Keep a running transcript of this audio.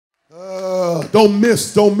Don't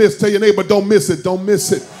miss. Tell your neighbor, don't miss it. Don't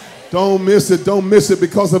miss it. Don't miss it. Don't miss it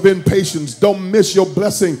because of impatience. Don't miss your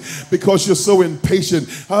blessing because you're so impatient.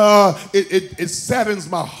 It saddens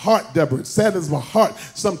my heart, Deborah. It saddens my heart.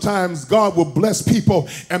 Sometimes God will bless people,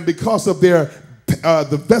 and because of the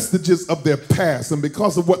vestiges of their past and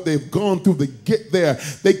because of what they've gone through to get there,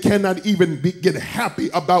 they cannot even get happy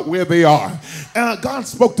about where they are. God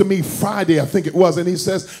spoke to me Friday, I think it was, and he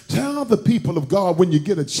says, tell the people of God when you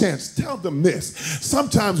get a chance, tell them this.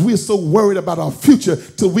 Sometimes we're so worried about our future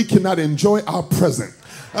till we cannot enjoy our present.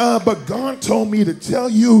 But God told me to tell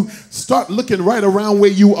you, start looking right around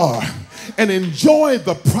where you are and enjoy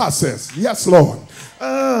the process. Yes, Lord.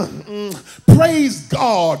 Praise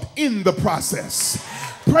God in the process.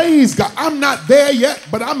 Praise God. I'm not there yet,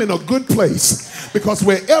 but I'm in a good place because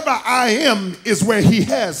wherever I am is where he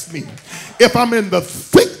has me. If I'm in the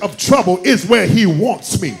thick of trouble, is where he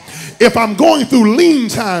wants me. If I'm going through lean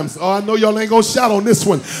times, I know y'all ain't gonna shout on this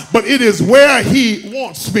one, but it is where he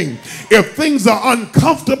wants me. If things are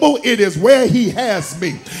uncomfortable, it is where he has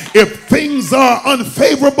me. If things are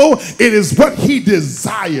unfavorable, it is what he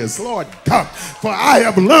desires. Lord God, for I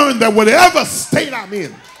have learned that whatever state I'm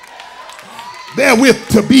in, therewith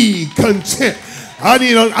to be content. I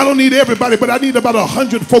don't need everybody, but I need about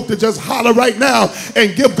 100 folk to just holler right now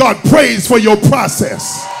and give God praise for your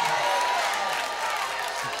process.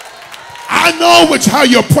 I know how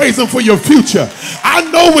you're praising for your future. I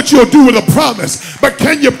know what you'll do with a promise, but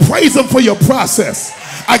can you praise him for your process?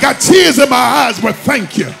 I got tears in my eyes, but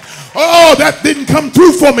thank you. Oh, that didn't come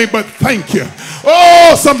through for me, but thank you.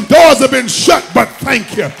 Oh, some doors have been shut, but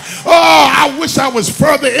thank you. Oh, I wish I was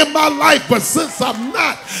further in my life, but since I'm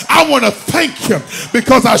not, I want to thank you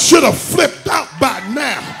because I should have flipped out by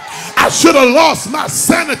now. I should have lost my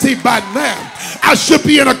sanity by now. I should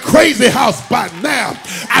be in a crazy house by now.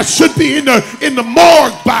 I should be in the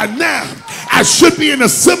morgue by now. I should be in the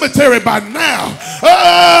cemetery by now.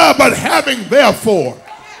 But having therefore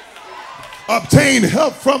obtained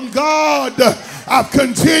help from God, I've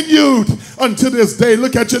continued unto this day.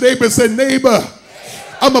 Look at your neighbor and say, neighbor,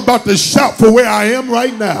 I'm about to shout for where I am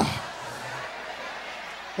right now.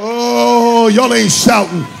 Oh, y'all ain't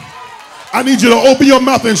shouting. I need you to open your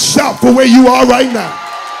mouth and shout for where you are right now.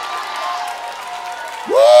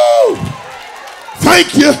 Woo!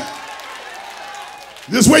 Thank you.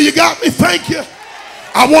 This is where you got me. Thank you.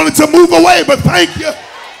 I wanted to move away, but thank you.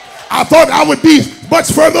 I thought I would be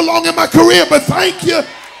much further along in my career, but thank you.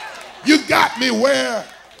 You got me where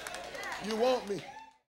you want me.